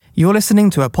You're listening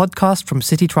to a podcast from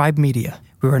City Tribe Media.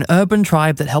 We're an urban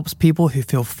tribe that helps people who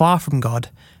feel far from God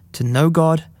to know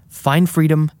God, find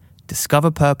freedom, discover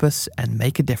purpose, and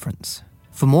make a difference.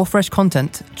 For more fresh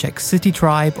content, check City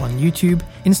Tribe on YouTube,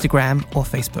 Instagram, or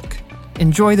Facebook.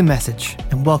 Enjoy the message,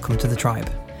 and welcome to the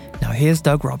tribe. Now here's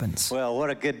Doug Robbins. Well,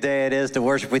 what a good day it is to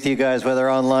worship with you guys, whether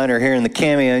online or here in the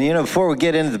Cameo. And before we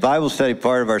get into the Bible study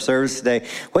part of our service today,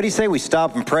 what do you say we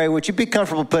stop and pray? Would you be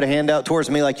comfortable to put a hand out towards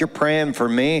me like you're praying for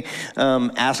me,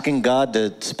 asking God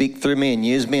to speak through me and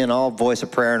use me in all voice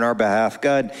of prayer on our behalf?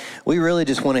 God, we really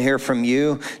just want to hear from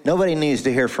you. Nobody needs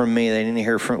to hear from me. They need to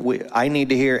hear from I need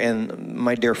to hear, and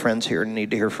my dear friends here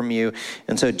need to hear from you.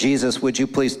 And so, Jesus, would you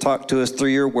please talk to us through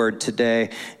your word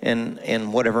today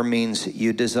and whatever means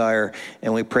you desire.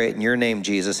 And we pray it in your name,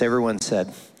 Jesus. Everyone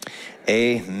said,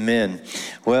 amen.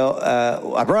 Well,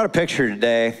 I brought a picture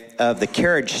today of the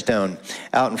carriage stone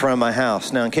out in front of my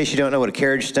house. Now, in case you don't know what a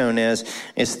carriage stone is,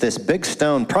 it's this big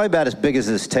stone, probably about as big as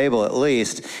this table at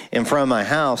least, in front of my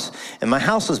house. And my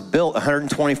house was built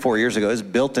 124 years ago. It was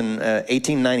built in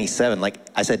 1897. Like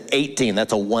I said, 18.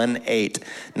 That's a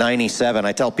 1897.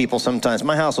 I tell people sometimes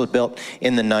my house was built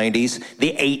in the 90s,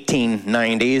 the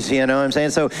 1890s. You know what I'm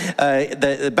saying? So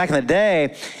back in the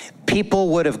day, people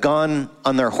would have gone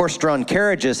on their horse-drawn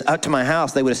carriages out to my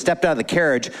house. They would have stepped out of the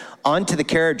carriage, onto the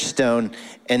carriage stone,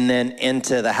 and then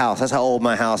into the house. That's how old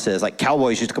my house is. Like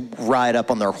cowboys used to ride up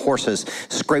on their horses,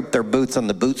 scrape their boots on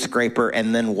the boot scraper,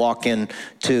 and then walk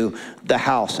into the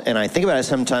house. And I think about it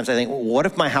sometimes. I think, what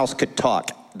if my house could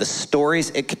talk? The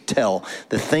stories it could tell,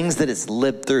 the things that it's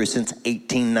lived through since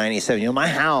 1897. My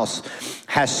house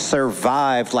has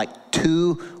survived like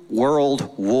 2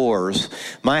 world wars.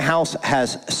 My house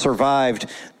has survived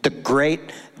the Great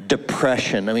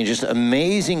Depression. I mean, just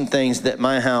amazing things that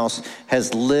my house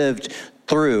has lived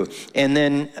through. And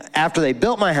then after they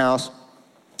built my house,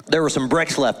 there were some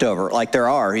bricks left over, like there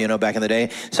are, back in the day.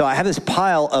 So I have this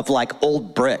pile of like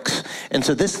old bricks. And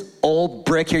so this old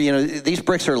brick here, these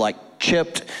bricks are like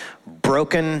chipped,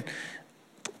 broken,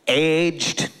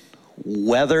 aged,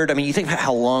 weathered. I mean, you think about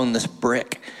how long this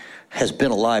brick has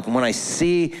been alive. And when I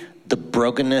see the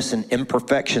brokenness and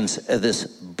imperfections of this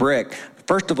brick,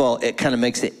 first of all, it kind of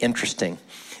makes it interesting,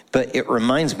 but it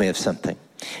reminds me of something.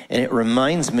 And it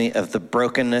reminds me of the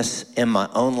brokenness in my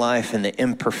own life and the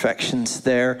imperfections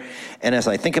there. And as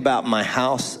I think about my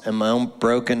house and my own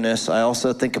brokenness, I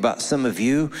also think about some of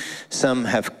you. Some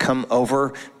have come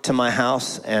over to my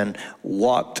house and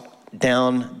walked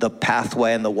down the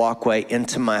pathway and the walkway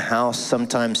into my house,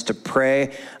 sometimes to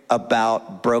pray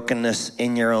about brokenness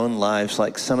in your own lives,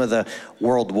 like some of the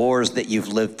world wars that you've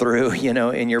lived through,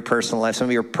 in your personal life, some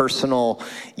of your personal,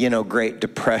 Great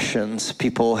Depressions.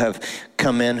 People have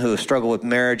come in who have struggled with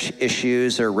marriage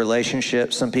issues or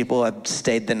relationships. Some people have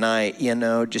stayed the night,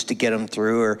 just to get them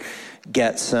through or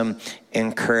get some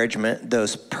encouragement,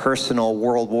 those personal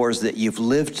world wars that you've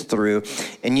lived through.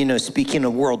 And, speaking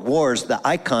of world wars, the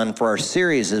icon for our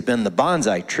series has been the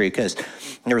bonsai tree, because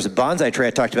there was a bonsai tree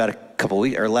I talked about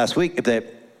last week that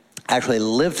actually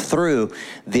lived through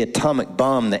the atomic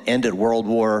bomb that ended World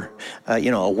War.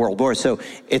 So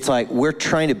it's like we're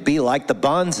trying to be like the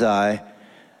bonsai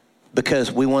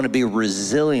because we want to be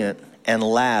resilient and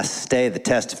stay the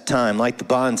test of time, like the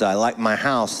bonsai, like my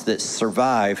house that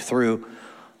survived through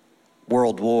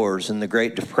world wars and the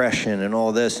Great Depression and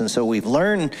all this. And so we've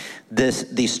learned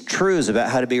these truths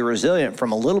about how to be resilient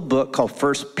from a little book called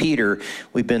 1 Peter.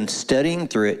 We've been studying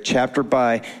through it chapter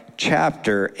by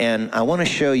chapter, and I want to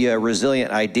show you a resilient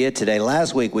idea today.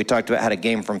 Last week we talked about how to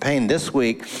gain from pain. This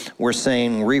week we're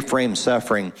saying reframe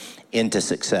suffering into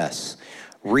success.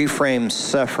 Reframe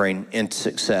suffering into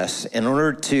success. In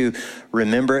order to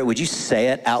remember it, would you say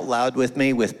it out loud with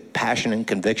me with passion and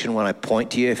conviction when I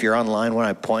point to you? If you're online, when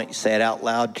I point, say it out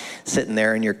loud, sitting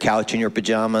there in your couch in your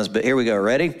pajamas. But here we go.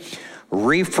 Ready?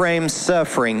 Reframe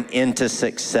suffering into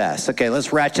success. Okay,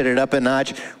 let's ratchet it up a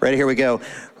notch. Ready? Here we go.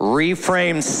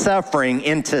 Reframe suffering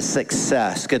into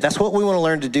success. Good. That's what we want to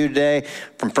learn to do today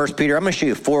from 1 Peter. I'm going to show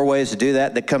you 4 ways to do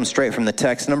that come straight from the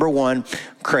text. Number 1,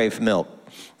 crave milk.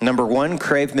 Number 1,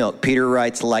 crave milk. Peter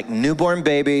writes, like newborn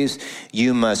babies,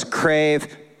 you must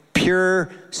crave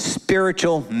pure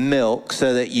spiritual milk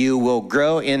so that you will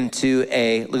grow into look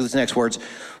at these next words,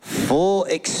 full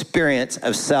experience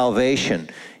of salvation.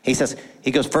 He says,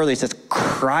 he goes further. He says,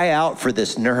 cry out for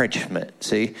this nourishment.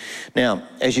 See? Now,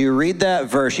 as you read that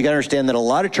verse, you got to understand that a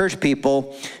lot of church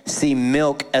people see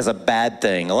milk as a bad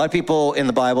thing. A lot of people in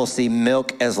the Bible see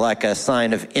milk as like a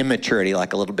sign of immaturity,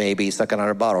 like a little baby sucking on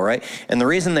a bottle, right? And the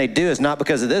reason they do is not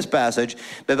because of this passage,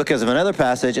 but because of another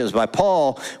passage. It was by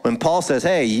Paul, when Paul says,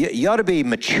 hey, you ought to be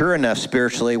mature enough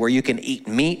spiritually where you can eat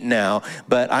meat now,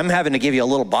 but I'm having to give you a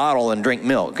little bottle and drink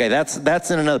milk. Okay,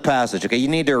 that's in another passage. Okay, you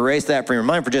need to erase that from your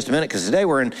mind for just a minute, because today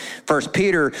we're in 1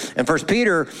 Peter, and 1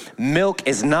 Peter, milk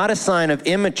is not a sign of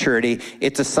immaturity,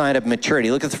 it's a sign of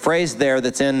maturity. Look at the phrase there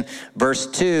that's in verse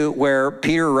 2 where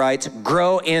Peter writes,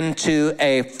 grow into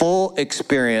a full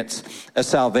experience of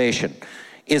salvation.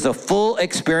 Is a full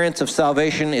experience of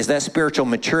salvation, is that spiritual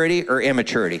maturity or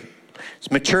immaturity? It's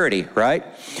maturity, right?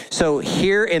 So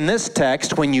here in this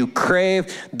text, when you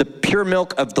crave the pure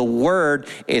milk of the word,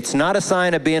 it's not a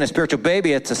sign of being a spiritual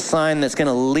baby. It's a sign that's going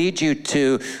to lead you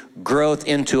to growth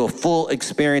into a full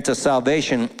experience of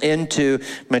salvation, into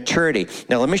maturity.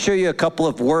 Now, let me show you a couple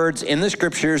of words in the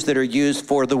scriptures that are used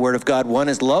for the word of God. One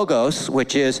is logos,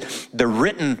 which is the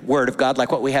written word of God,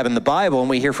 like what we have in the Bible, and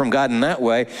we hear from God in that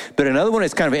way. But another one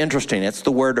is kind of interesting. It's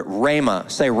the word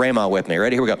rhema. Say rhema with me.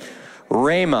 Ready? Here we go.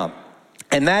 Rhema.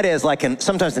 And that is like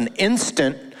sometimes an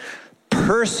instant,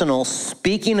 personal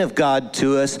speaking of God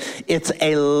to us. It's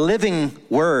a living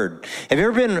word. Have you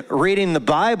ever been reading the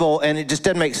Bible and it just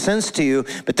doesn't make sense to you,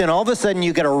 but then all of a sudden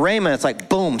you get a rhema, it's like,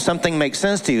 boom, something makes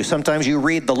sense to you. Sometimes you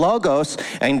read the Logos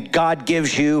and God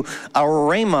gives you a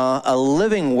rhema, a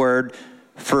living word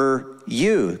for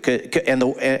you. And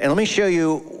let me show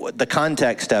you the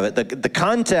context of it. The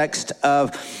context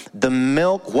of the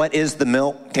milk, what is the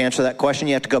milk? To answer that question,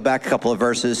 you have to go back a couple of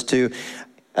verses to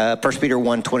 1 Peter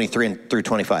 1, 23 through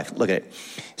 25. Look at it.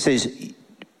 It says,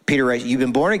 Peter writes, you've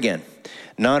been born again,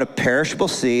 not of perishable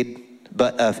seed,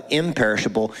 but of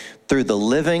imperishable, through the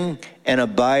living and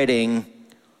abiding,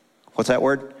 what's that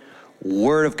word?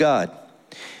 Word of God.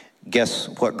 Guess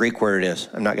what Greek word it is?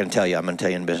 I'm not going to tell you. I'm going to tell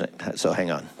you in business. So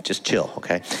hang on. Just chill,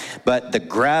 okay? But the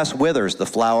grass withers, the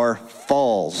flower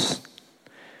falls.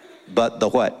 But the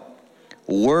what?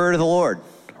 Word of the Lord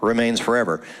remains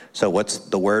forever. So what's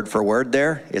the word for word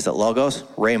there? Is it logos?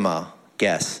 Rhema.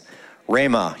 Guess.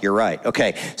 Rhema, you're right.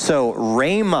 Okay, so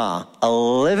rhema, a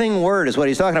living word is what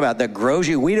he's talking about that grows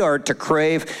you. We are to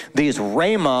crave these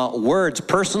rhema words,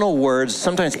 personal words,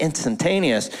 sometimes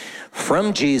instantaneous,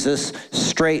 from Jesus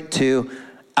straight to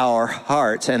our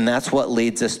hearts, and that's what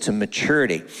leads us to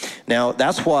maturity. Now,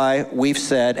 that's why we've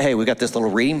said, hey, we got this little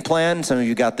reading plan. Some of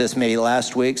you got this maybe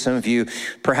last week. Some of you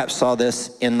perhaps saw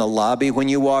this in the lobby when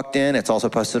you walked in. It's also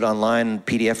posted online,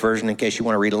 PDF version, in case you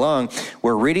want to read along.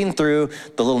 We're reading through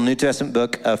the little New Testament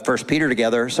book of 1 Peter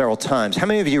together several times. How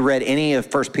many of you read any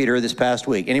of 1 Peter this past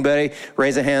week? Anybody?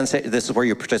 Raise a hand. Say, this is where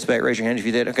you participate. Raise your hand if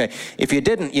you did. Okay. If you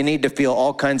didn't, you need to feel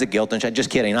all kinds of guilt and shame. Just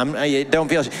kidding. Don't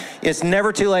feel. It's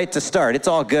never too late to start. It's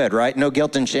all good, right? No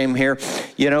guilt and shame here.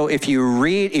 You know, if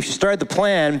you started the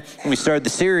plan and we started the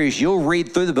series, you'll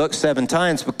read through the book 7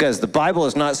 times, because the Bible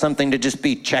is not something to just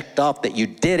be checked off that you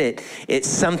did it. It's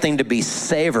something to be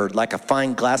savored, like a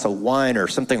fine glass of wine or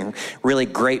something really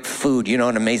great food, you know,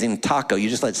 an amazing taco. You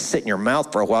just let it sit in your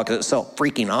mouth for a while because it's so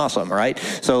freaking awesome, right?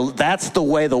 So that's the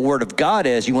way the Word of God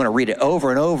is. You want to read it over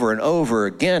and over and over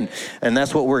again. And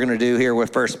that's what we're going to do here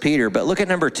with 1 Peter. But look at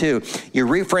number 2. You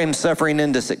reframe suffering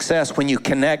into success when you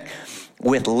connect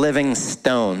with living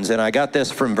stones. And I got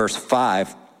this from verse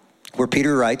 5, where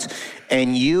Peter writes,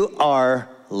 and you are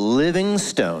living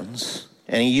stones.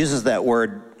 And he uses that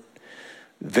word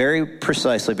very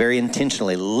precisely, very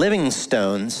intentionally, living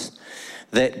stones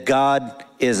that God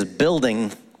is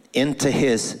building into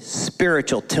his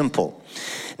spiritual temple.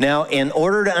 Now, in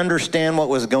order to understand what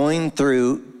was going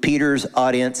through Peter's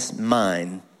audience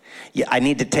mind, I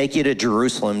need to take you to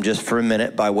Jerusalem just for a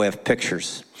minute by way of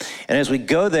pictures. And as we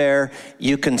go there,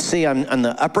 you can see on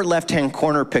the upper left-hand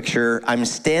corner picture, I'm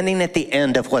standing at the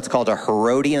end of what's called a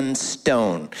Herodian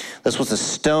stone. This was a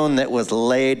stone that was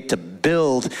laid to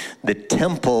build the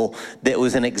temple that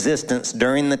was in existence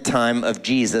during the time of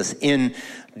Jesus in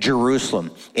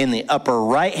Jerusalem. In the upper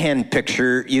right-hand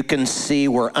picture, you can see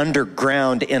we're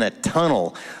underground in a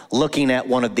tunnel looking at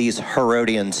one of these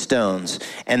Herodian stones.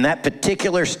 And that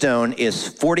particular stone is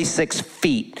 46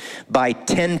 feet by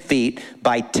 10 feet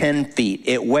by 10 feet.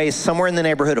 It weighs somewhere in the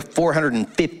neighborhood of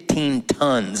 415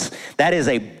 tons. That is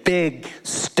a big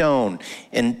stone.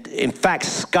 And in fact,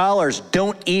 scholars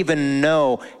don't even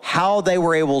know how they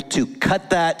were able to cut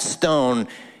that stone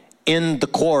in the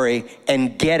quarry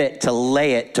and get it to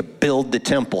lay it to build the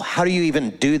temple. How do you even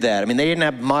do that? I mean, they didn't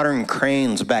have modern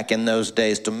cranes back in those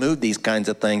days to move these kinds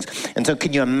of things. And so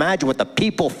can you imagine what the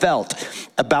people felt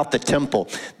about the temple?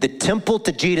 The temple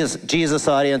to Jesus'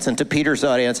 audience and to Peter's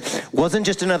audience wasn't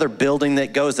just another building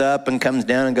that goes up and comes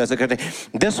down and goes.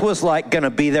 This was like going to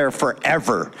be there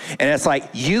forever. And it's like,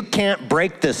 you can't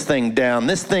break this thing down.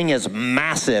 This thing is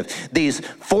massive. These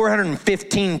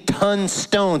 415-ton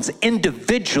stones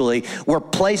individually were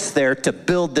placed there to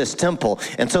build this temple.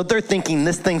 And so they're thinking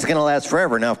this thing's going to last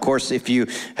forever. Now, of course, if you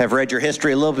have read your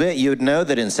history a little bit, you would know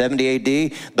that in 70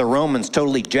 AD, the Romans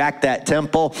totally jacked that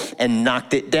temple and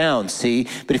knocked it down, see?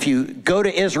 But if you go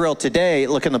to Israel today,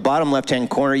 look in the bottom left-hand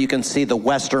corner, you can see the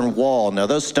Western Wall. Now,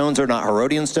 those stones are not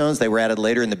Herodian stones. They were added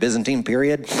later in the Byzantine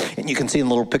period. And you can see in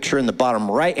the little picture in the bottom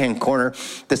right-hand corner,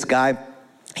 this guy,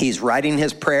 he's writing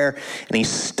his prayer, and he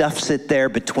stuffs it there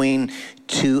between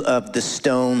two of the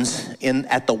stones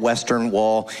at the Western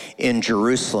Wall in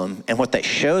Jerusalem. And what that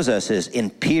shows us is in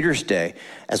Peter's day,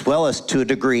 as well as to a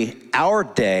degree our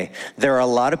day, there are a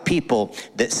lot of people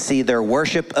that see their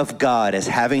worship of God as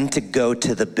having to go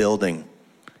to the building.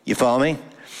 You follow me?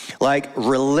 Like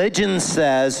religion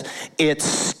says it's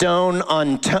stone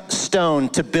on stone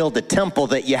to build a temple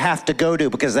that you have to go to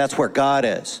because that's where God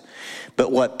is.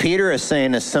 But what Peter is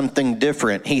saying is something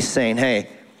different. He's saying, hey,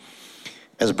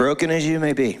 as broken as you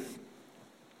may be,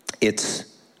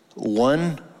 it's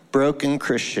one broken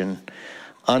Christian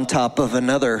on top of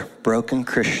another broken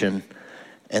Christian,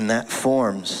 and that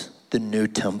forms the new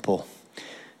temple.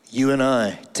 You and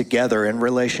I, together in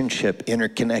relationship,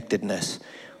 interconnectedness,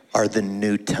 are the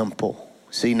new temple.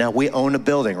 See, now we own a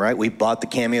building, right? We bought the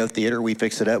Cameo Theater. We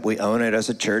fixed it up. We own it as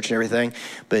a church and everything.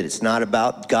 But it's not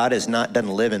about, God doesn't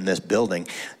live in this building.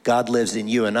 God lives in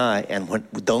you and I. And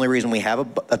the only reason we have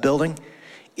a building,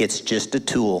 it's just a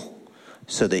tool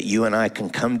so that you and I can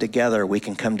come together. We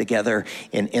can come together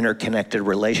in interconnected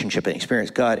relationship and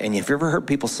experience God. And if you've ever heard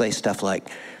people say stuff like,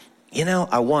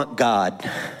 I want God,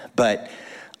 but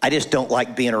I just don't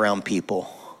like being around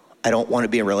people. I don't want to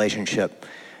be in a relationship.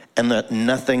 And that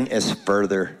nothing is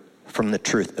further from the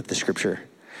truth of the scripture.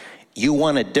 You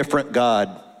want a different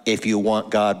God if you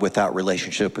want God without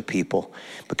relationship with people,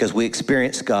 because we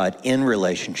experience God in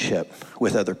relationship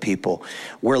with other people.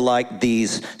 We're like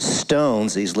these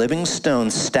stones, these living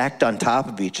stones stacked on top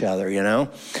of each other,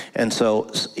 And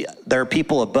so there are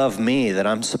people above me that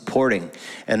I'm supporting,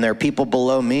 and there are people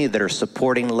below me that are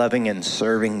supporting, loving, and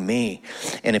serving me.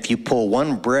 And if you pull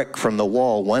one brick from the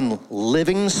wall, one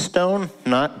living stone,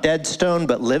 not dead stone,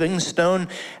 but living stone,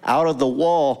 out of the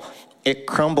wall, it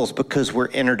crumbles because we're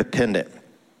interdependent.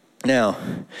 Now,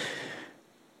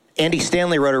 Andy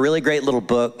Stanley wrote a really great little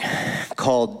book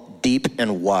called Deep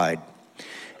and Wide.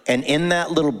 And in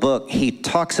that little book, he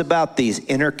talks about these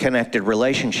interconnected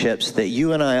relationships that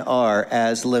you and I are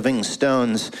as living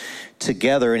stones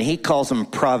together. And he calls them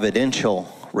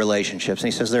providential relationships.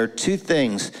 And he says there are two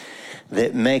things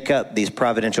that make up these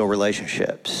providential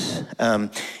relationships.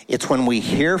 It's when we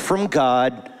hear from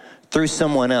God through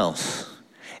someone else,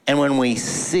 and when we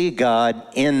see God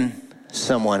in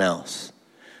someone else.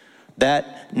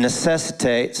 That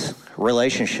necessitates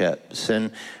relationships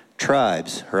and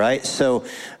tribes, right? So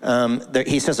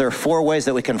he says there are 4 ways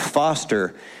that we can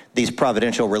foster these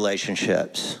providential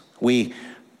relationships. We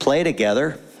play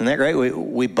together. Isn't that great?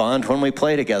 We bond when we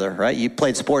play together, right? You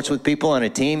played sports with people on a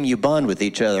team, you bond with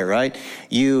each other, right?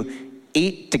 You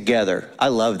eat together. I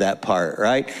love that part,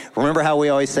 right? Remember how we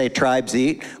always say tribes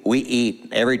eat? We eat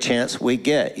every chance we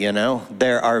get,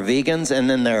 There are vegans, and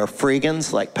then there are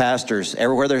freegans, like pastors.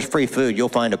 Everywhere there's free food, you'll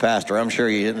find a pastor. I'm sure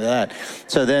you know that.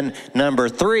 So then number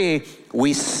 3,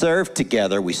 we serve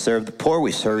together. We serve the poor.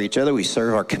 We serve each other. We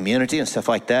serve our community and stuff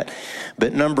like that.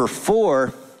 But number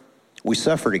 4, we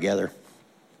suffer together.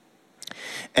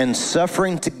 And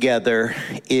suffering together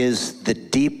is the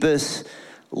deepest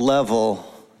level,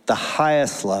 the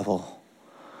highest level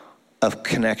of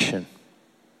connection.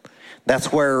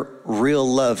 That's where real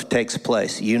love takes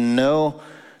place. You know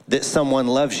that someone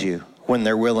loves you when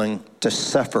they're willing to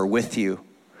suffer with you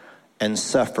and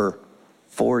suffer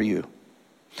for you.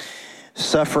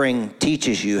 Suffering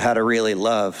teaches you how to really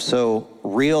love. So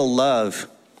real love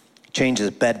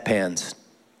changes bedpans.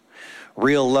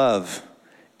 Real love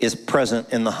is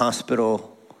present in the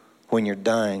hospital when you're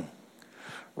dying.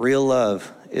 Real love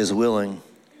is willing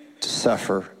to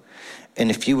suffer.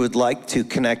 And if you would like to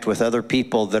connect with other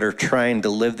people that are trying to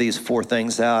live these 4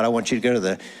 things out, I want you to go to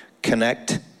the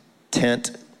Connect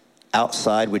tent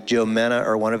outside with Joe Mena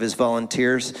or one of his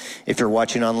volunteers. If you're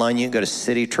watching online, you can go to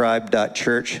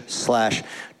citytribe.church/12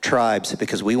 tribes,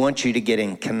 because we want you to get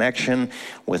in connection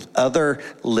with other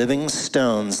living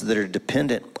stones that are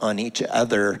dependent on each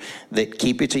other, that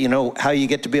keep it. You know how you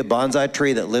get to be a bonsai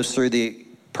tree that lives through the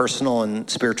personal and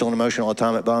spiritual and emotional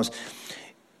atomic bombs?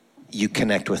 You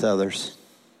connect with others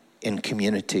in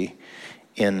community,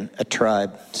 in a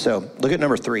tribe. So look at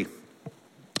number 3.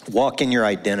 Walk in your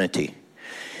identity.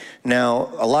 Now,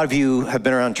 a lot of you have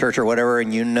been around church or whatever,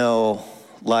 and you know,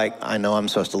 like, I know I'm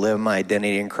supposed to live my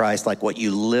identity in Christ, like what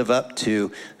you live up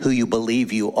to, who you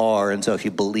believe you are. And so if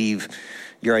you believe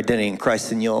your identity in Christ,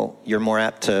 then you're more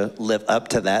apt to live up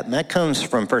to that. And that comes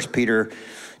from 1 Peter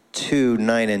 2,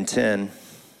 9 and 10.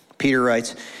 Peter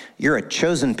writes, you're a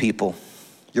chosen people.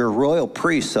 You're a royal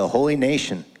priest, a holy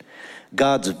nation,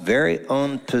 God's very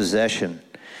own possession.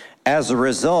 As a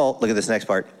result, look at this next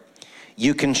part.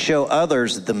 You can show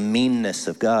others the meanness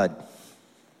of God.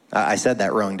 I said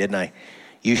that wrong, didn't I?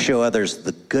 You show others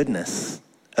the goodness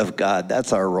of God.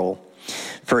 That's our role.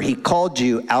 For he called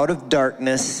you out of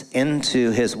darkness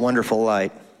into his wonderful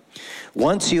light.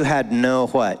 Once you had no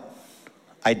what?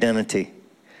 Identity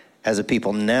as a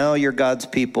people. Now you're God's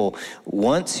people.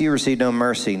 Once you received no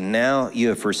mercy, now you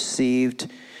have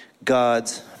received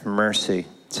God's mercy.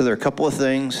 So there are a couple of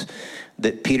things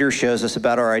that Peter shows us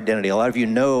about our identity. A lot of you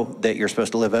know that you're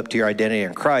supposed to live up to your identity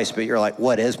in Christ, but you're like,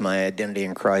 what is my identity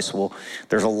in Christ? Well,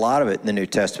 there's a lot of it in the New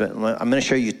Testament. I'm going to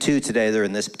show you 2 today that are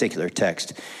in this particular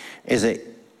text. Is that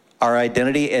our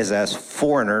identity is as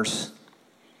foreigners,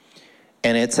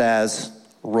 and it's as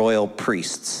royal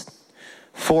priests.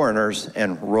 Foreigners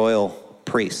and royal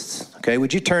priests. Okay,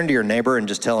 would you turn to your neighbor and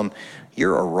just tell him,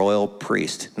 you're a royal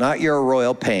priest. Not you're a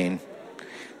royal pain.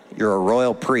 You're a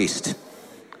royal priest.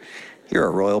 You're a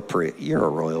royal priest. You're a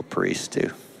royal priest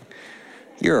too.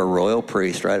 You're a royal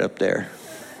priest right up there.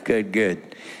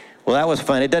 Good. Well, that was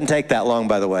fun. It doesn't take that long,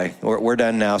 by the way. We're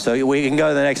done now. So we can go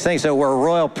to the next thing. So we're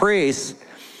royal priests.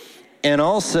 And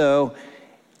also,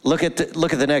 look at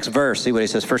the next verse. See what he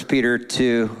says. 1 Peter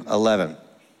 2:11.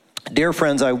 Dear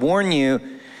friends, I warn you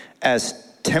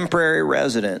as temporary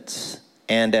residents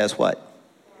and as what?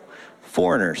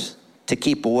 Foreigners, to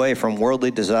keep away from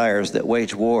worldly desires that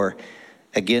wage war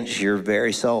against your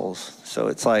very souls. So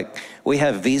it's like we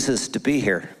have visas to be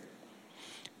here,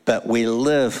 but we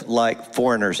live like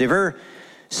foreigners. Have you ever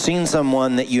seen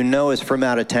someone that you know is from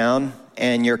out of town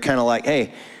and you're kind of like,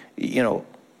 hey, you know,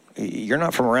 you're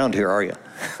not from around here, are you?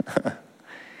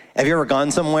 Have you ever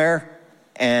gone somewhere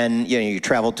and you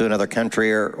traveled to another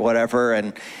country or whatever,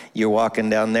 and you're walking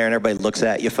down there and everybody looks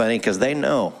at you funny because they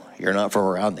know you're not from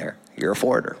around there. You're a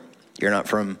foreigner. You're not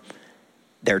from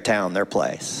their town, their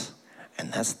place.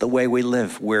 And that's the way we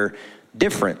live. We're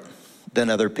different than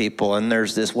other people. And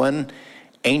there's this one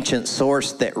ancient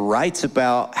source that writes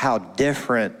about how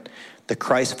different the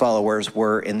Christ followers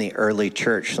were in the early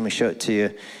church. Let me show it to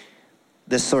you.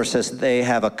 This source says they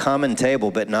have a common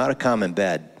table, but not a common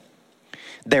bed.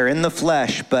 They're in the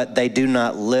flesh, but they do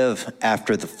not live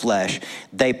after the flesh.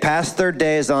 They pass their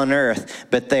days on earth,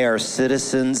 but they are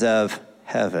citizens of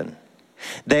heaven.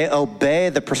 They obey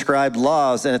the prescribed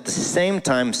laws and at the same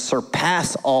time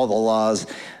surpass all the laws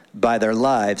by their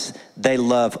lives. They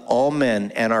love all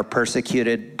men and are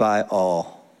persecuted by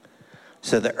all.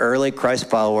 So the early Christ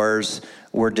followers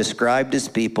were described as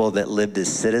people that lived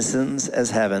as citizens as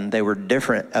heaven. They were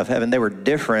different of heaven. They were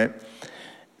different.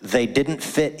 They didn't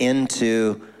fit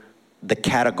into the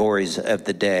categories of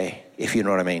the day, if you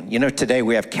know what I mean. You know, today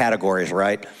we have categories,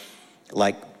 right?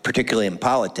 Like, particularly in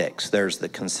politics, there's the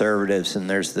conservatives and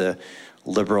there's the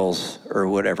liberals or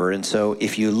whatever. And so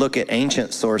if you look at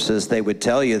ancient sources, they would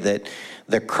tell you that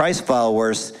the Christ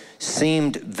followers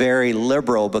seemed very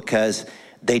liberal because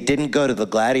they didn't go to the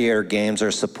gladiator games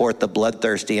or support the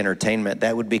bloodthirsty entertainment.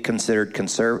 That would be considered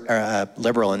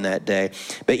liberal in that day.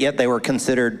 But yet they were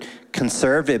considered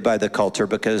conservative by the culture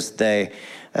because they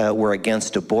were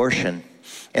against abortion.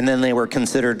 And then they were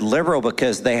considered liberal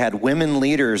because they had women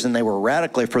leaders and they were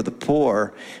radically for the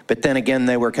poor. But then again,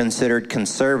 they were considered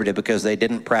conservative because they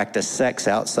didn't practice sex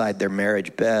outside their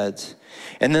marriage beds.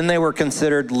 And then they were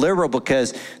considered liberal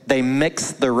because they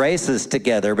mixed the races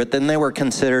together. But then they were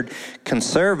considered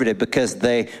conservative because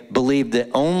they believed that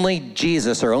only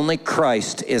Jesus or only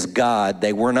Christ is God.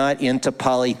 They were not into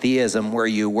polytheism where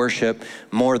you worship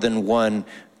more than one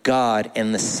God.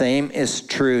 And the same is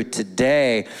true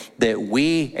today, that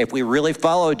if we really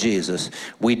follow Jesus,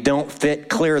 we don't fit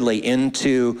clearly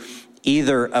into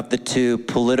either of the 2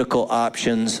 political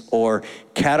options or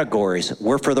categories.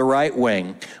 We're for the right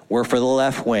wing. We're for the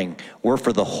left wing. We're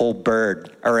for the whole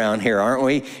bird around here, aren't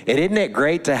we? Isn't it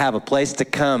great to have a place to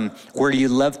come where you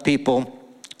love people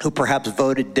who perhaps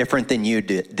voted different than you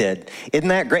did. Isn't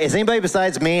that great? Is anybody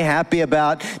besides me happy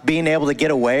about being able to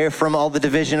get away from all the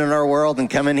division in our world and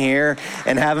come in here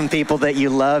and having people that you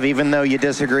love even though you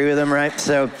disagree with them, right?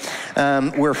 So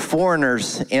we're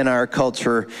foreigners in our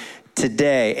culture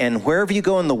today, and wherever you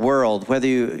go in the world, whether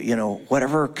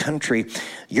whatever country,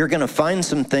 you're going to find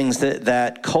some things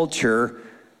that culture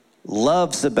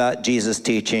loves about Jesus'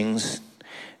 teachings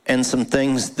and some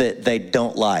things that they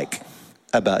don't like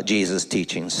about Jesus'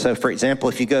 teachings. So, for example,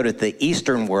 if you go to the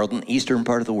Eastern world, in the eastern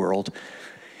part of the world,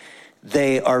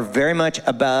 they are very much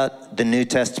about the New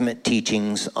Testament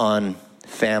teachings on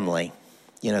family.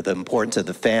 The importance of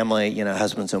the family,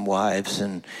 husbands and wives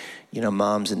and,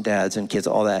 moms and dads and kids,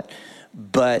 all that.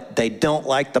 But they don't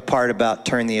like the part about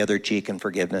turn the other cheek and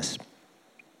forgiveness.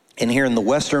 And here in the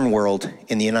Western world,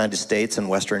 in the United States and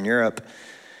Western Europe,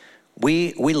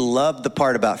 we love the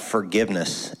part about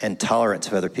forgiveness and tolerance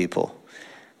of other people.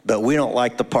 But we don't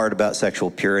like the part about sexual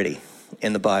purity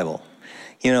in the Bible.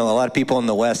 A lot of people in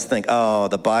the West think, oh,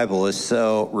 the Bible is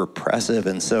so repressive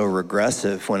and so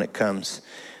regressive when it comes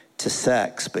to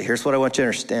sex. But here's what I want you to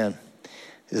understand,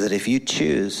 is that if you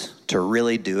choose to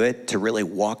really do it, to really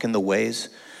walk in the ways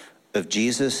of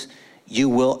Jesus, you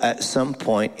will at some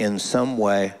point in some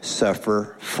way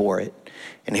suffer for it.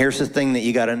 And here's the thing that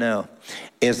you got to know,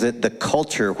 is that the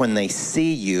culture, when they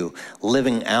see you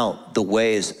living out the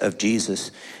ways of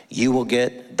Jesus, you will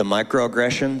get the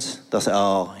microaggressions. They'll say,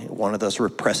 oh, one of those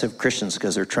repressive Christians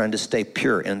because they're trying to stay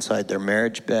pure inside their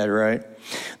marriage bed, right?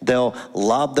 They'll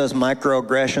lob those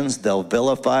microaggressions. They'll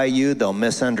vilify you. They'll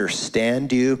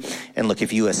misunderstand you. And look,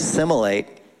 if you assimilate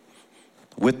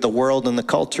with the world and the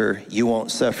culture, you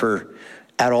won't suffer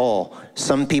at all.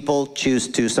 Some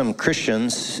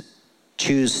Christians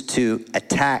choose to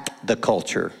attack the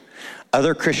culture.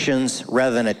 Other Christians,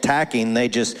 rather than attacking, they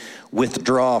just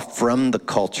withdraw from the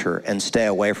culture and stay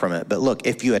away from it. But look,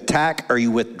 if you attack or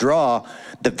you withdraw,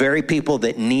 the very people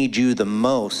that need you the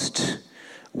most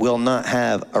will not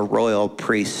have a royal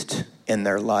priest in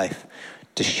their life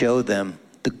to show them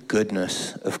the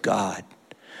goodness of God.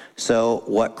 So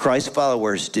what Christ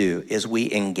followers do is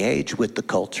we engage with the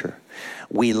culture.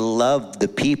 We love the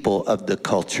people of the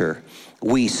culture.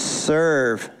 We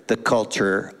serve the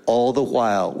culture, all the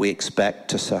while we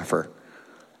expect to suffer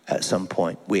at some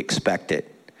point. We expect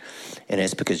it. And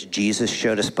it's because Jesus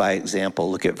showed us by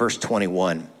example. Look at verse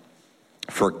 21.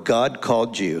 For God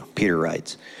called you, Peter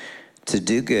writes, to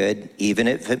do good, even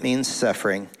if it means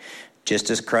suffering, just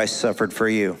as Christ suffered for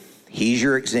you. He's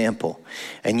your example,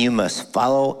 and you must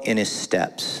follow in his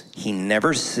steps. He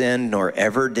never sinned nor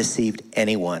ever deceived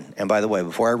anyone. And by the way,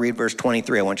 before I read verse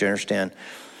 23, I want you to understand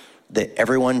that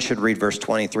everyone should read verse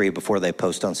 23 before they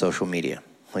post on social media.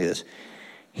 Look at this.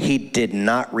 He did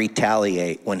not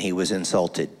retaliate when he was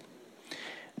insulted,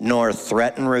 nor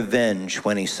threaten revenge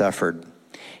when he suffered.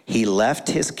 He left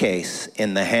his case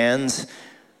in the hands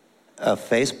of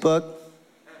Facebook?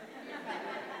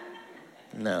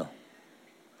 No.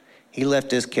 He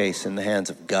left his case in the hands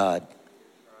of God,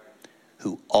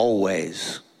 who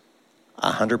always,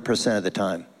 100% of the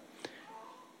time,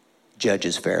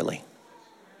 judges fairly.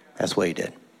 That's what he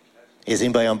did. Is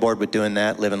anybody on board with doing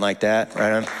that, living like that?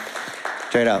 Right on?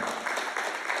 Straight up.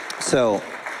 So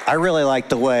I really like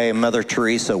the way Mother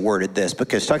Teresa worded this,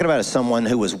 because talking about someone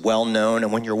who was well-known,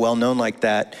 and when you're well-known like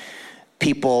that,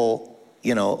 people,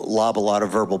 lob a lot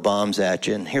of verbal bombs at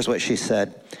you. And here's what she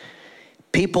said.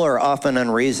 People are often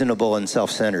unreasonable and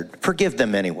self-centered. Forgive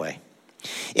them anyway.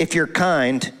 If you're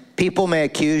kind, people may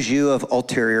accuse you of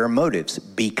ulterior motives.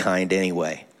 Be kind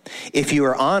anyway. If you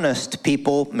are honest,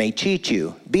 people may cheat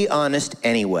you. Be honest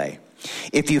anyway.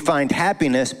 If you find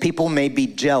happiness, people may be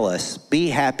jealous. Be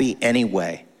happy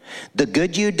anyway. The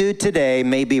good you do today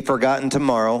may be forgotten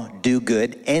tomorrow. Do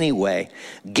good anyway.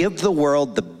 Give the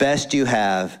world the best you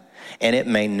have, and it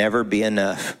may never be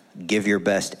enough. Give your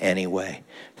best anyway.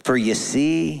 For you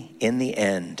see, in the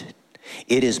end,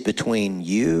 it is between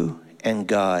you and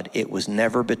God. It was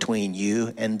never between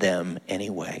you and them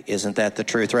anyway. Isn't that the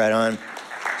truth? Right on?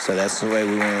 So that's the way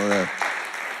we want to live.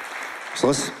 So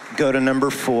let's go to number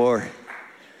 4.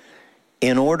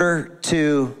 In order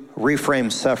to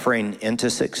reframe suffering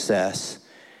into success,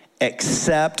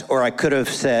 accept, or I could have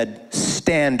said,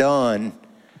 stand on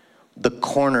the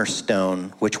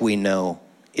cornerstone, which we know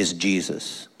is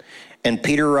Jesus. And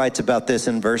Peter writes about this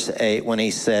in verse 8 when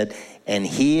he said, and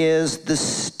he is the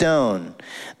stone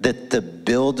that the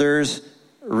builders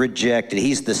rejected.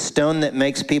 He's the stone that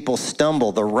makes people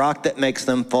stumble, the rock that makes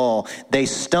them fall. They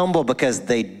stumble because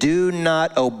they do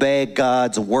not obey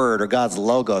God's word, or God's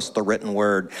logos, the written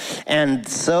word. And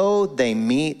so they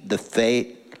meet the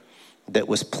fate that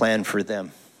was planned for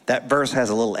them. That verse has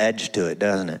a little edge to it,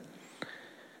 doesn't it?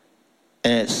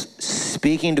 And it's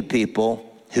speaking to people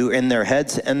who in their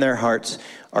heads and their hearts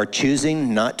are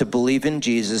choosing not to believe in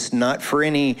Jesus, not for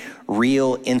any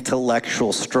real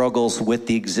intellectual struggles with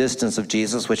the existence of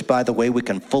Jesus, which, by the way, we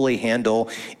can fully handle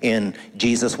in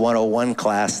Jesus 101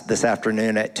 class this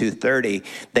afternoon at 2:30.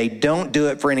 They don't do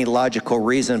it for any logical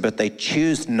reason, but they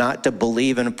choose not to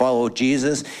believe and follow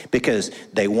Jesus because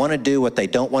they want to do what they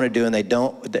don't want to do, and they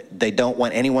don't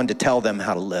want anyone to tell them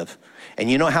how to live. And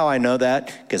you know how I know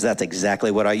that? Because that's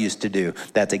exactly what I used to do.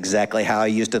 That's exactly how I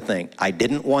used to think. I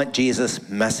didn't want Jesus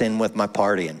messing with my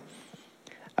partying.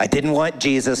 I didn't want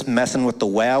Jesus messing with the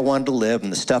way I wanted to live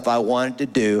and the stuff I wanted to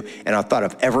do. And I thought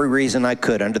of every reason I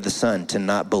could under the sun to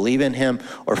not believe in him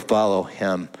or follow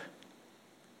him.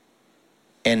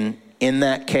 And in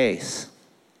that case,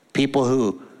 people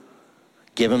who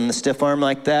give him the stiff arm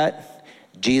like that,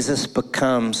 Jesus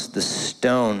becomes the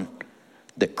stone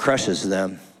that crushes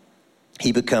them.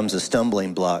 He becomes a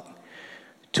stumbling block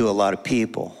to a lot of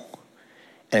people.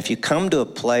 And if you come to a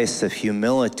place of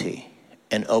humility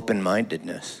and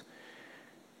open-mindedness,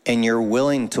 and you're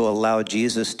willing to allow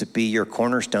Jesus to be your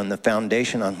cornerstone, the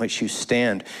foundation on which you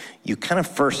stand, you kind of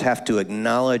first have to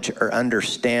acknowledge or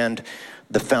understand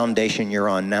the foundation you're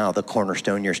on now, the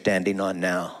cornerstone you're standing on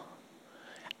now.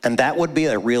 And that would be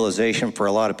a realization for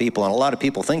a lot of people. And a lot of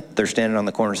people think they're standing on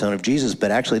the cornerstone of Jesus,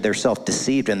 but actually they're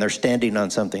self-deceived and they're standing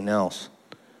on something else.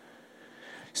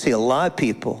 See, a lot of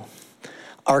people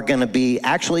are going to be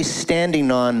actually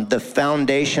standing on the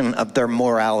foundation of their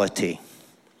morality.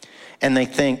 And they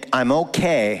think, I'm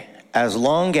okay as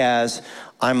long as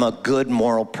I'm a good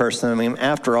moral person. I mean,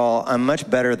 after all, I'm much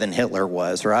better than Hitler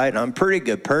was, right? I'm a pretty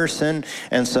good person,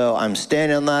 and so I'm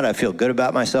standing on that. I feel good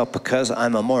about myself because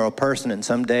I'm a moral person, and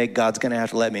someday God's going to have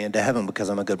to let me into heaven because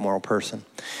I'm a good moral person.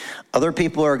 Other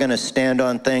people are going to stand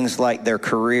on things like their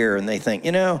career, and they think,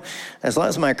 you know, as long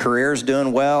as my career's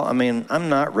doing well, I mean, I'm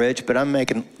not rich, but I'm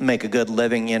make a good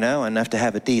living, you know, enough to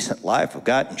have a decent life. I've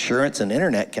got insurance and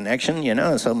internet connection, you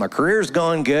know, so my career's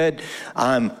going good.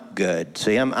 I'm good.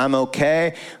 See, I'm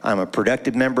okay. I'm a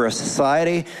productive member of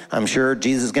society. I'm sure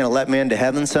Jesus is going to let me into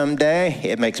heaven someday.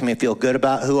 It makes me feel good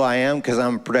about who I am because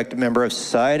I'm a productive member of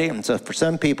society. And so for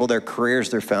some people, their career is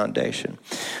their foundation.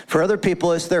 For other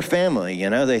people, it's their family. You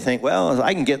know, they think, well,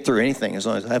 I can get through anything as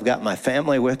long as I've got my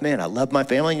family with me and I love my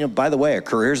family. You know, by the way, a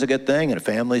career is a good thing and a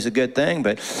family is a good thing,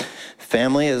 but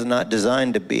family is not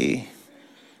designed to be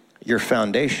your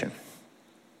foundation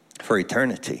for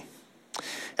eternity.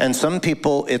 And some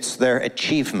people, it's their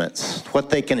achievements,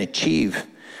 what they can achieve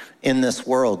in this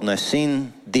world. And I've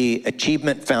seen the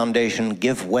achievement foundation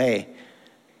give way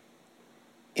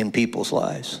in people's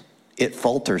lives. It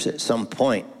falters at some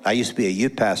point. I used to be a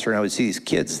youth pastor, and I would see these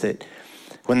kids that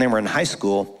when they were in high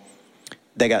school,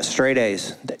 they got straight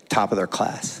A's, the top of their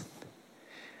class.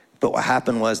 But what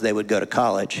happened was they would go to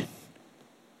college,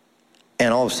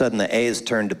 and all of a sudden the A's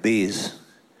turned to B's,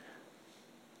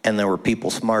 and there were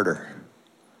people smarter.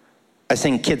 I've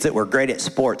seen kids that were great at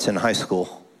sports in high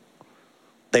school.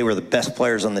 They were the best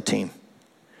players on the team.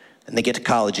 And they get to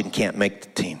college and can't make the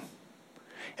team.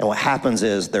 And what happens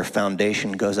is their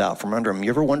foundation goes out from under them. You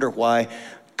ever wonder why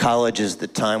college is the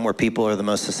time where people are the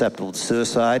most susceptible to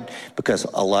suicide? Because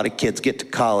a lot of kids get to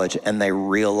college and they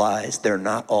realize they're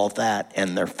not all that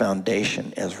and their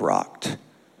foundation is rocked.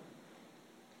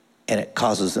 And it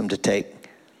causes them to take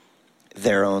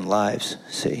their own lives,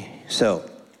 see? So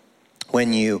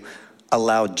when you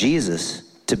allow Jesus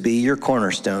to be your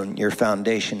cornerstone, your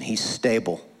foundation, he's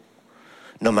stable.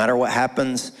 No matter what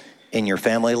happens in your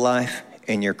family life,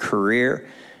 in your career,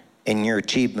 in your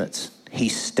achievements,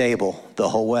 he's stable the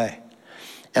whole way.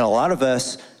 And a lot of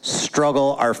us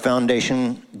struggle, our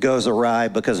foundation goes awry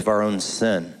because of our own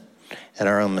sin and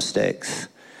our own mistakes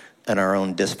and our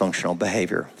own dysfunctional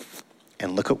behavior.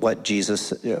 And look at what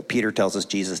Peter tells us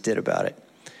Jesus did about it.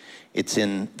 It's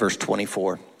in verse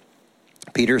 24.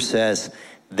 Peter says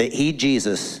that he,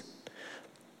 Jesus,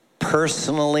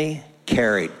 personally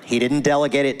carried. He didn't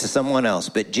delegate it to someone else,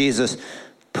 but Jesus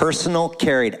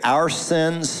carried our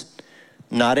sins,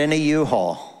 not in a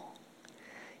U-Haul,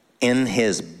 in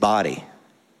his body.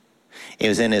 It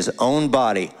was in his own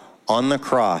body on the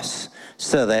cross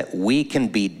so that we can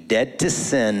be dead to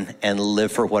sin and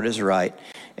live for what is right.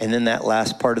 And then that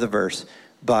last part of the verse,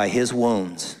 by his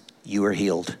wounds, you are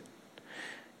healed.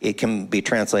 It can be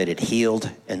translated healed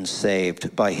and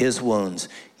saved. By his wounds,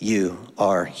 you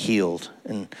are healed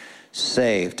and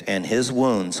saved. And his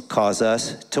wounds cause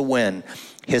us to win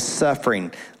His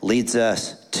suffering leads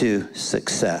us to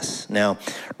success. Now,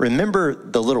 remember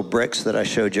the little bricks that I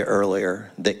showed you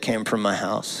earlier that came from my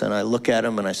house? And I look at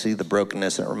them and I see the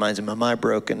brokenness, and it reminds me of my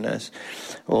brokenness.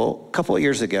 Well, a couple of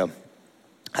years ago,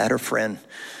 I had a friend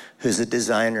who's a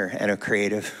designer and a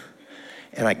creative,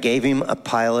 and I gave him a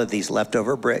pile of these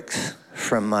leftover bricks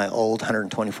from my old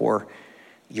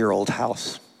 124-year-old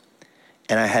house.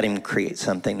 And I had him create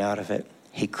something out of it.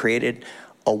 He created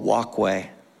a walkway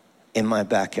in my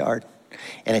backyard.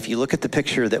 And if you look at the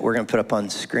picture that we're going to put up on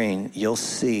screen, you'll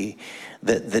see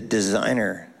that the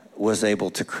designer was able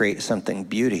to create something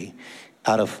beauty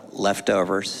out of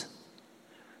leftovers.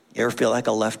 You ever feel like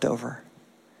a leftover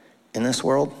in this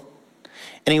world?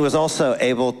 And he was also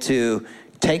able to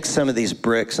take some of these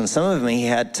bricks, and some of them he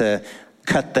had to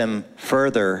cut them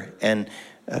further and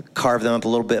carve them up a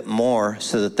little bit more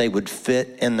so that they would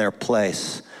fit in their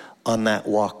place on that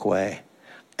walkway.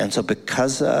 And so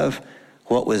because of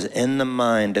what was in the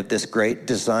mind of this great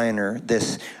designer,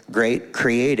 this great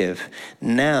creative,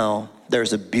 now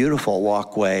there's a beautiful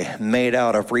walkway made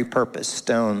out of repurposed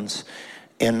stones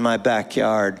in my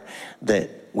backyard that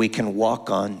we can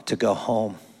walk on to go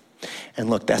home. And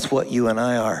look, that's what you and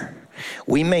I are.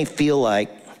 We may feel like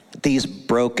these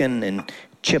broken and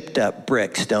chipped up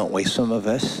bricks, don't we, some of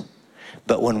us?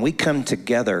 But when we come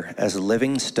together as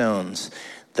living stones,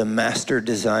 the master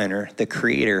designer, the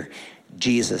creator,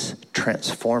 Jesus,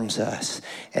 transforms us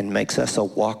and makes us a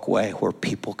walkway where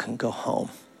people can go home.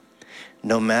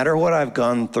 No matter what I've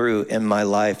gone through in my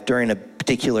life during a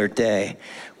particular day,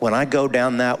 when I go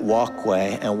down that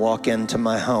walkway and walk into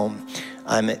my home,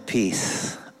 I'm at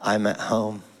peace. I'm at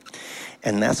home.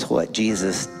 And that's what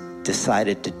Jesus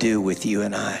decided to do with you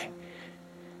and I,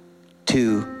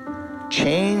 to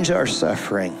change our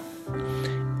suffering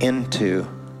into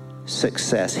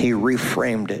success. He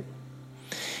reframed it.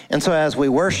 And so as we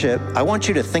worship, I want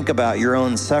you to think about your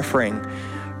own suffering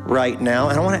right now.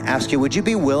 And I want to ask you, would you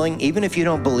be willing, even if you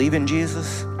don't believe in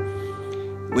Jesus,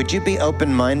 would you be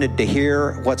open-minded to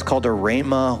hear what's called a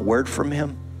rhema word from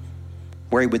him,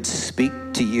 where he would speak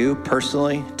to you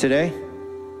personally today?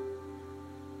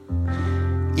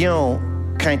 You know,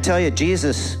 can I tell you,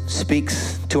 Jesus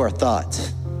speaks to our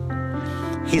thoughts.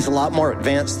 He's a lot more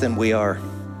advanced than we are.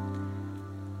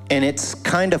 And it's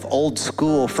kind of old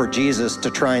school for Jesus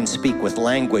to try and speak with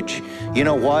language. You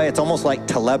know why? It's almost like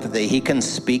telepathy. He can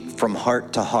speak from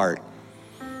heart to heart.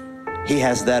 He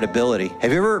has that ability.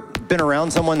 Have you ever been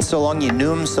around someone so long you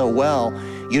knew them so well,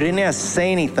 you didn't have to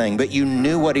say anything, but you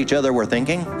knew what each other were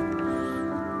thinking?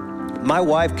 My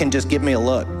wife can just give me a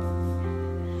look.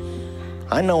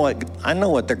 I know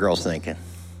what the girl's thinking.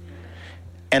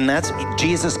 And that's,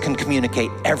 Jesus can communicate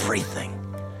everything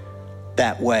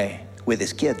that way with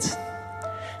his kids.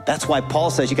 That's why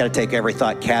Paul says you got to take every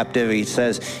thought captive. He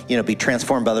says, be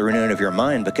transformed by the renewing of your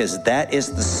mind, because that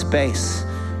is the space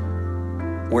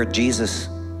where Jesus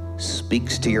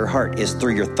speaks to your heart, is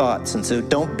through your thoughts. And so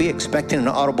don't be expecting an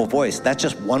audible voice. That's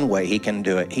just one way he can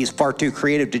do it. He's far too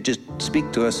creative to just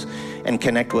speak to us and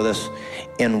connect with us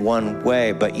in one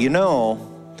way. But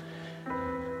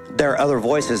there are other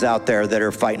voices out there that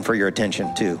are fighting for your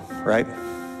attention too, right?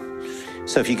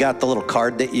 So if you got the little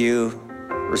card that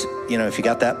if you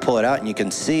got that, pull it out and you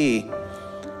can see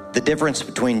the difference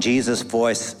between Jesus'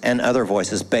 voice and other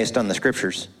voices based on the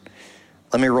scriptures.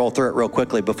 Let me roll through it real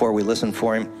quickly before we listen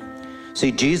for him.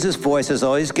 See, Jesus' voice is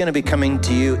always going to be coming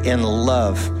to you in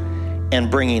love and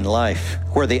bringing life,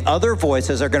 where the other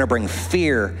voices are going to bring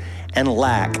fear and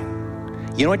lack.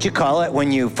 You know what you call it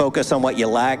when you focus on what you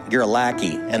lack? You're a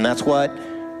lackey. And that's what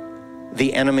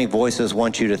the enemy voices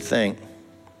want you to think.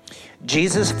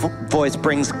 Jesus' voice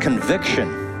brings conviction.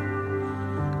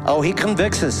 Oh, he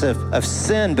convicts us of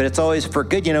sin, but it's always for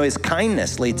good. His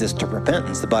kindness leads us to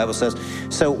repentance, the Bible says.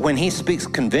 So when he speaks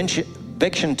conviction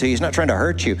to you, he's not trying to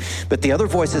hurt you. But the other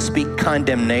voices speak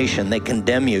condemnation. They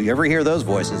condemn you. You ever hear those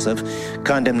voices of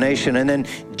condemnation? And then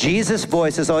Jesus'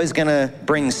 voice is always going to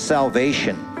bring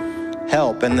salvation,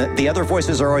 help. And the other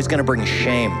voices are always going to bring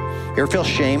shame. You ever feel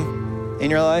shame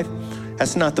in your life?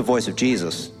 That's not the voice of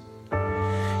Jesus.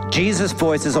 Jesus'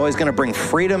 voice is always going to bring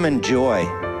freedom and joy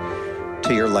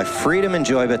to your life. Freedom and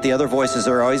joy, but the other voices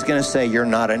are always going to say, you're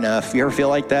not enough. You ever feel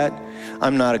like that?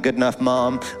 I'm not a good enough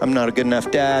mom. I'm not a good enough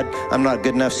dad. I'm not a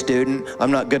good enough student.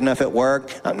 I'm not good enough at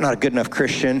work. I'm not a good enough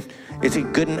Christian. Is he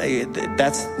good?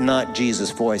 That's not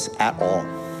Jesus' voice at all.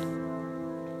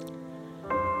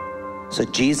 So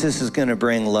Jesus is going to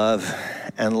bring love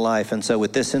and life. And so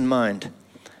with this in mind,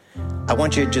 I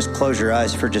want you to just close your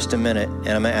eyes for just a minute, and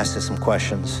I'm going to ask you some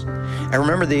questions. And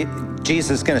remember,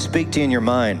 Jesus is going to speak to you in your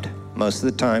mind most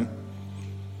of the time.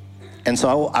 And And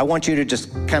so I want you to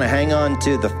just kind of hang on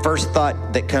to the first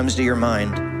thought that comes to your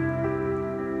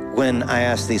mind when I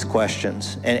ask these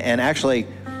questions. And actually,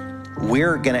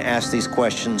 we're going to ask these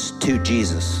questions to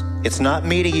Jesus. It's not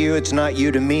me to you. It's not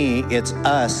you to me. It's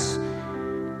us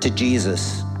to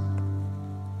Jesus.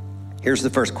 Here's the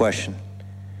first question.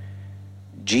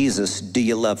 Jesus, do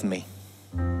you love me?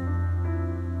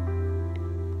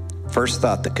 First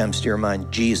thought that comes to your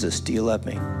mind, Jesus, do you love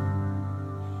me?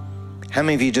 How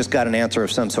many of you just got an answer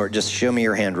of some sort? Just show me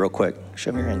your hand real quick.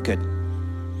 Show me your hand, good.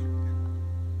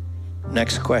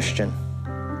 Next question.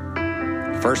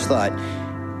 First thought,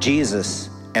 Jesus,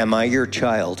 am I your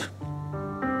child?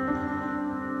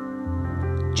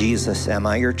 Jesus, am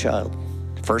I your child?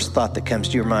 First thought that comes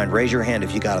to your mind. Raise your hand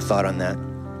if you got a thought on that.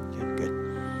 Good.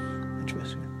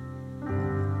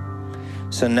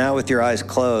 So now with your eyes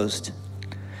closed,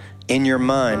 in your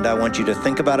mind, I want you to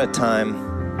think about a time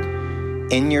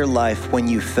in your life when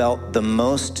you felt the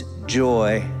most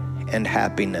joy and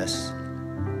happiness.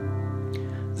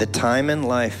 The time in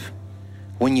life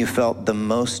when you felt the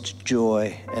most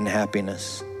joy and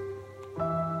happiness.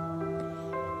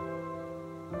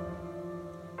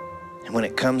 And when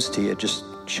it comes to you, just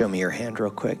show me your hand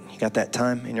real quick. You got that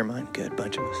time in your mind? Good,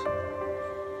 bunch of us.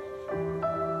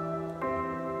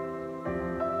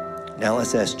 Now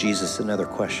let's ask Jesus another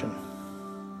question.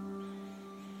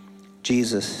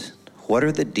 Jesus, what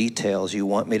are the details you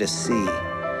want me to see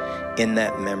in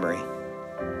that memory?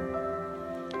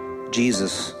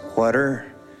 Jesus, what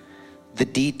are the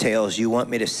details you want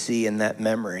me to see in that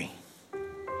memory?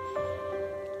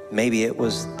 Maybe it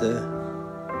was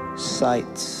the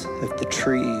sights of the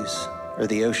trees or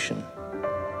the ocean,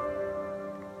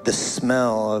 the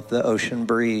smell of the ocean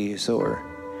breeze, or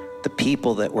the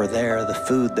people that were there, the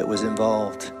food that was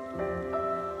involved,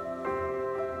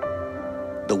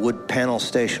 the wood panel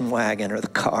station wagon or the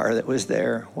car that was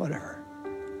there, whatever.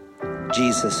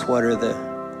 Jesus, what are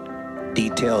the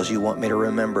details you want me to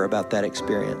remember about that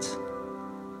experience?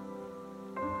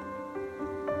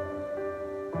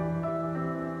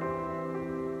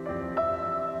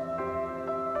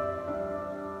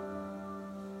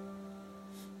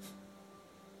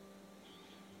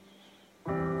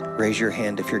 Raise your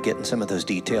hand if you're getting some of those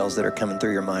details that are coming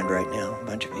through your mind right now. A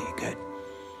bunch of you, good.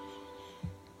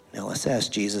 Now let's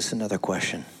ask Jesus another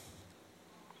question.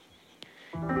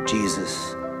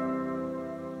 Jesus,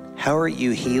 how are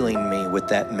you healing me with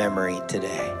that memory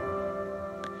today?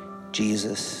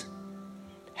 Jesus,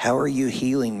 how are you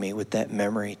healing me with that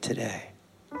memory today?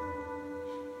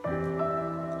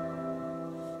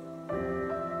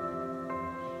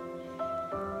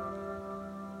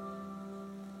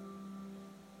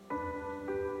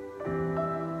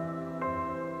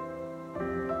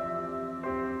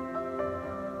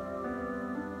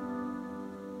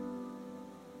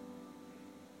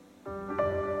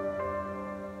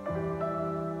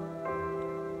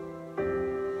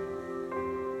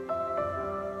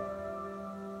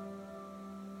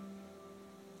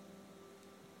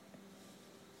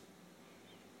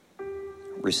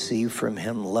 Receive from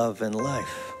him love and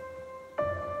life.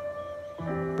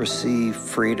 Receive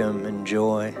freedom and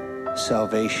joy,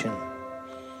 salvation,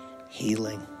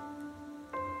 healing.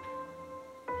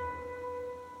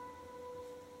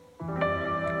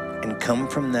 And come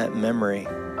from that memory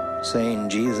saying,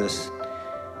 Jesus,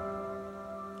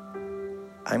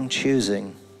 I'm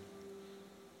choosing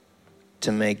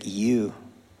to make you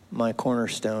my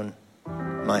cornerstone,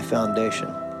 my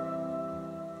foundation.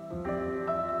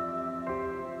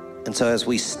 And so as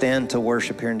we stand to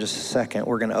worship here in just a second,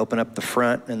 we're going to open up the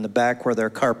front and the back where there are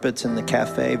carpets in the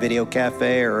cafe, video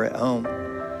cafe, or at home.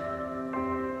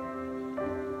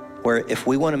 Where if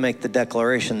we want to make the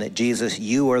declaration that Jesus,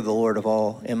 you are the Lord of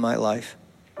all in my life.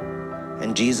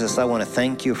 And Jesus, I want to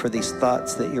thank you for these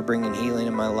thoughts that you're bringing healing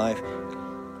in my life.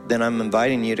 Then I'm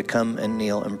inviting you to come and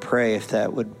kneel and pray if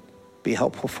that would be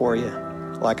helpful for you,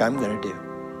 like I'm going to do.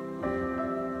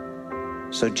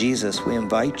 So Jesus, we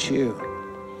invite you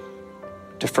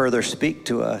to further speak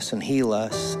to us and heal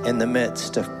us in the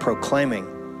midst of proclaiming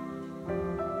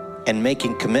and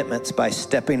making commitments by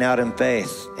stepping out in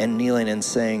faith and kneeling and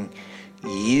saying,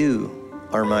 you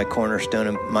are my cornerstone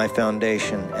and my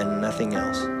foundation and nothing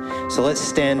else. So let's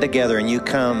stand together and you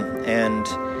come and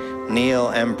kneel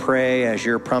and pray as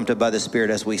you're prompted by the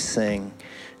Spirit as we sing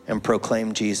and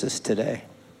proclaim Jesus today.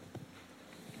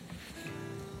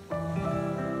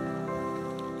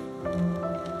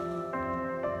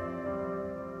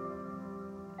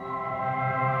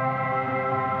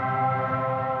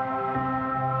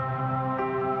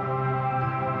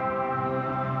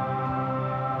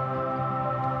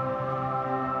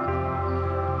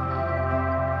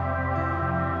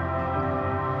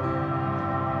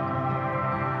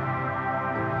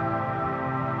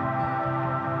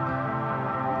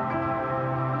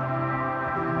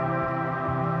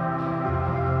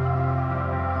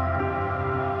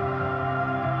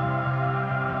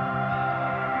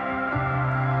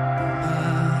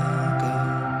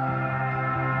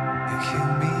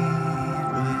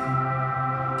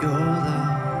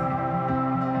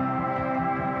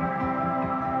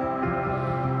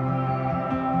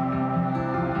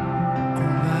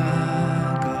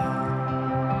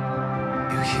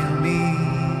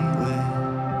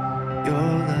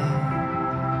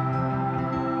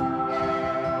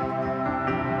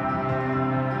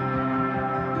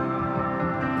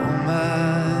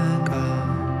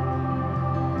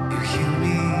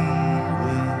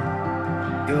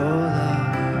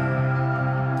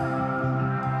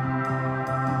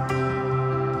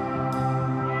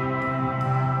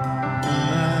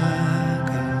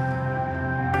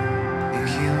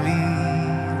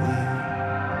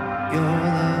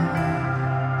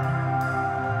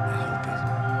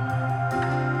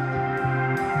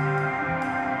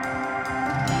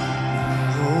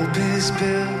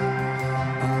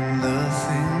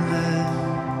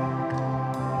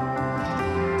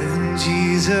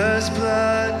 Jesus'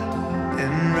 blood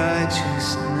and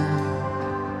righteousness,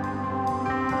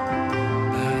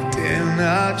 I dare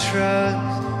not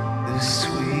trust the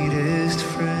sweetest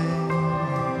friend,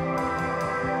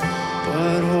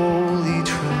 but wholly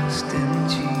trust in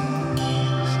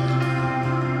Jesus.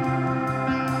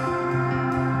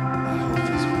 My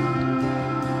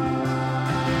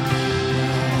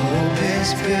hope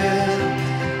is built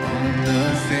on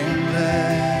nothing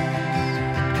less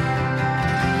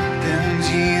than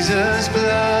Jesus'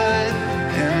 blood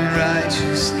and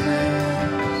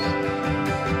righteousness.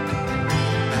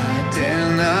 I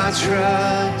dare not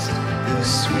trust the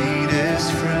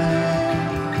sweetest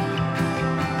friend,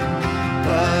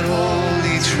 but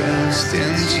wholly trust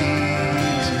in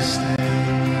Jesus'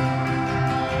 name.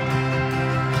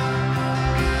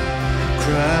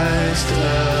 Christ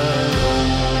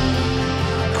alone,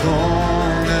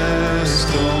 cornerstone,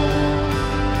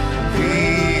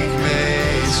 weak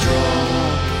made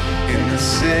strong in the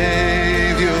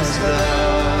Savior's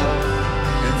love,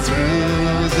 and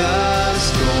through the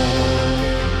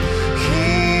storm,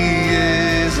 He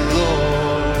is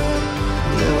Lord,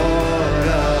 Lord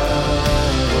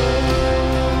of all.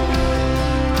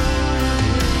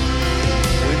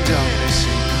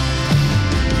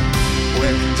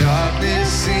 When darkness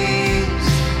seems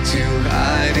to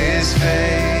hide His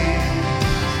face,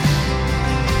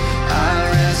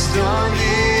 I rest on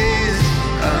His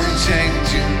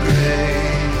unchanging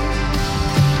grace.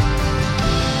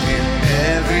 In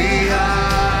every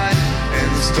high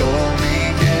and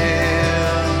stormy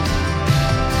gale,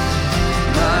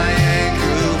 my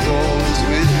anchor holds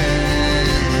within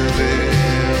the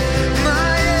veil.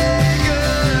 My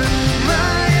anchor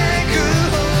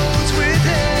holds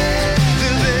within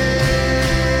the veil.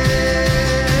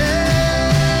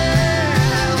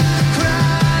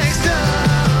 Christ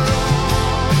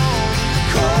alone,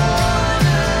 cornerstone,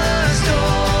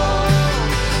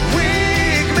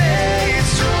 weak made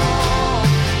strong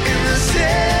in the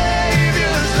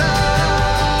Savior's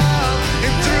love,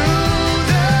 and through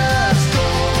the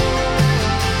storm,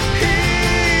 He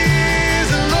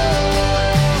is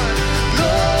Lord,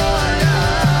 Lord of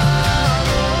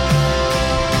all.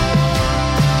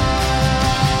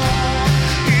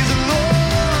 He's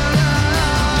Lord of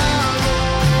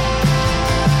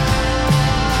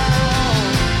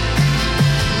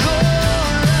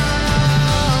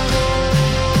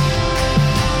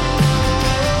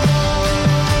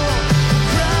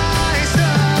Christ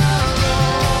alone,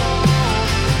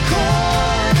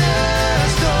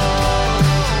 cornerstone,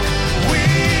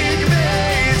 weak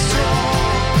made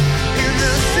strong in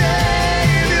the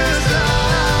Savior's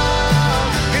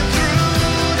love, and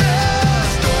through the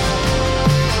storm,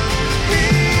 He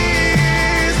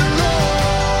is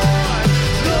Lord,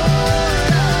 Lord of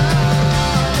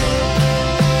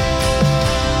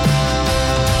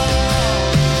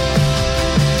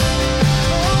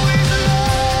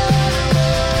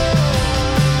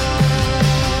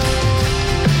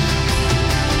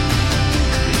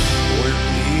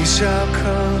When He shall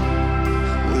come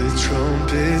with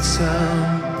trumpet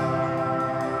sound,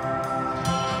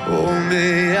 oh,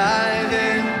 may I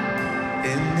then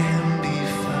in Him be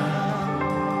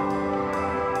found,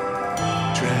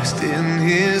 dressed in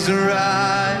His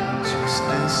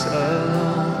righteousness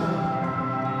alone,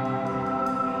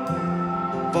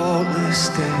 faultless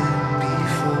stand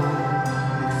before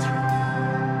the throne.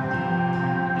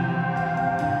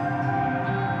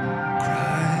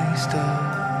 Christ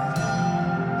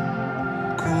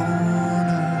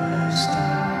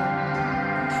cornerstone,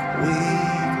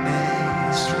 weak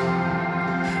made strong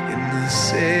in the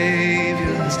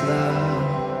Savior's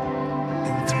love,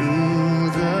 and through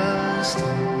the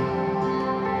storm,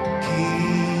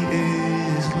 He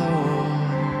is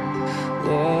Lord,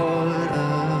 Lord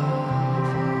of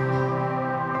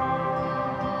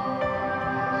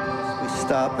We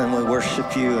stop and we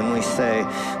worship you and we say,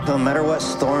 no matter what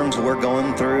storms we're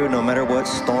going through, no matter what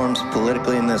storms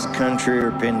politically in this country,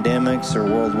 or pandemics, or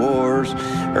world wars,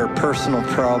 or personal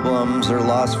problems, or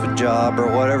loss of a job, or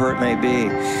whatever it may be,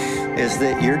 is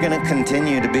that you're going to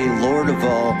continue to be Lord of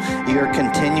all. You're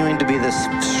continuing to be this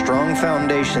strong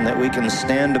foundation that we can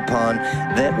stand upon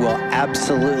that will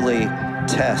absolutely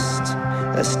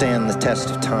stand the test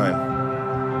of time.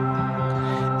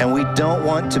 And we don't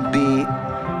want to be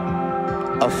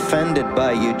offended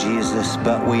by you, Jesus,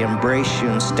 but we embrace you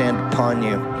and stand upon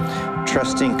you,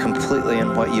 trusting completely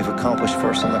in what you've accomplished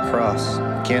for us on the cross.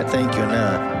 Can't thank you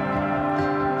enough.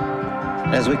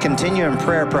 As we continue in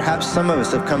prayer, perhaps some of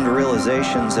us have come to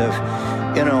realizations of,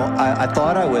 I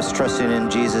thought I was trusting in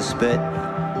Jesus, but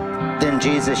then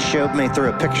Jesus showed me through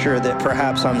a picture that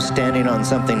perhaps I'm standing on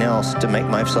something else to make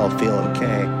myself feel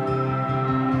okay.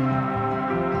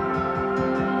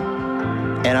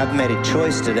 And I've made a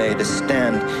choice today to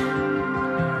stand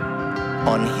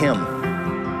on him.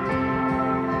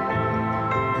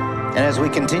 And as we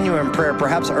continue in prayer,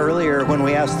 perhaps earlier when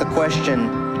we asked the question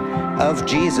of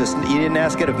Jesus, you didn't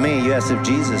ask it of me, you asked of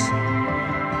Jesus.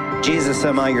 Jesus,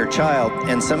 am I your child?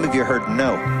 And some of you heard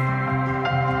no.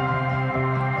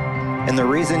 And the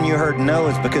reason you heard no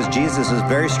is because Jesus is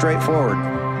very straightforward.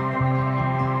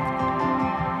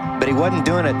 But he wasn't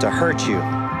doing it to hurt you.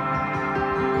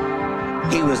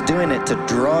 He was doing it to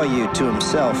draw you to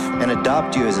himself and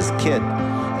adopt you as his kid,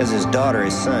 as his daughter,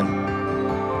 his son.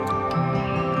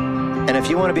 And if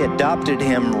you want to be adopted to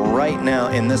him right now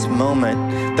in this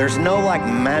moment, there's no like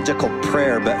magical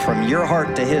prayer, but from your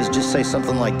heart to his, just say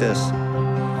something like this.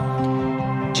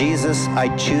 Jesus, I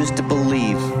choose to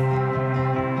believe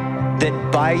that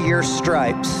by your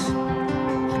stripes,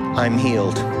 I'm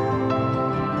healed.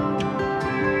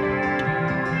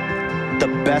 The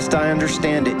best I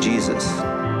understand it, Jesus,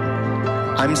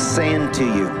 I'm saying to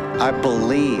you, I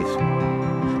believe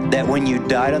that when you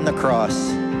died on the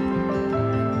cross,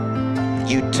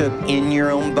 you took in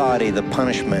your own body the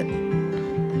punishment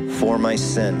for my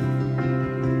sin.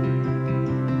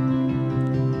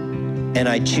 And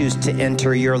I choose to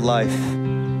enter your life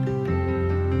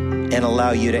and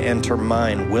allow you to enter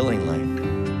mine willingly.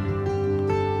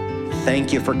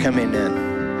 Thank you for coming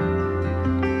in.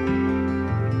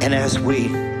 And as we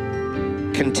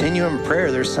continue in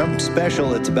prayer, there's something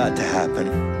special that's about to happen.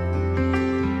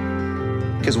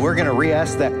 Because we're going to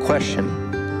re-ask that question.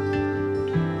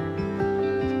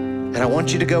 And I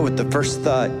want you to go with the first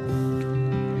thought.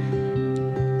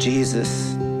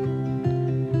 Jesus,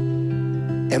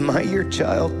 am I your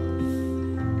child?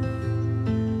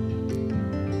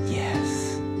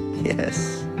 Yes,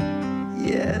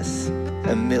 yes,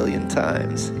 1,000,000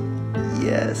 times.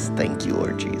 Yes, thank you,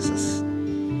 Lord Jesus,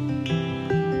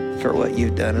 for what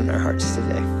you've done in our hearts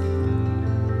today.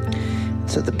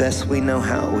 So the best we know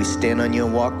how, we stand on you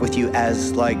and walk with you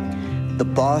as like the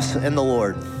boss and the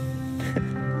Lord.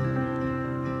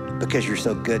 Because you're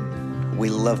so good. We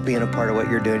love being a part of what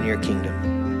you're doing in your kingdom.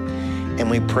 And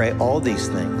we pray all these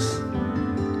things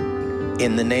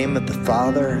in the name of the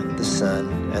Father, the Son,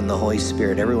 and the Holy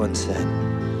Spirit. Everyone said,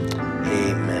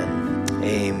 amen.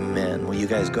 Amen. Will you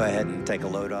guys go ahead and take a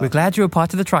load off? We're glad you were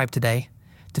part of the tribe today.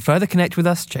 To further connect with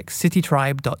us, check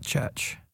citytribe.church.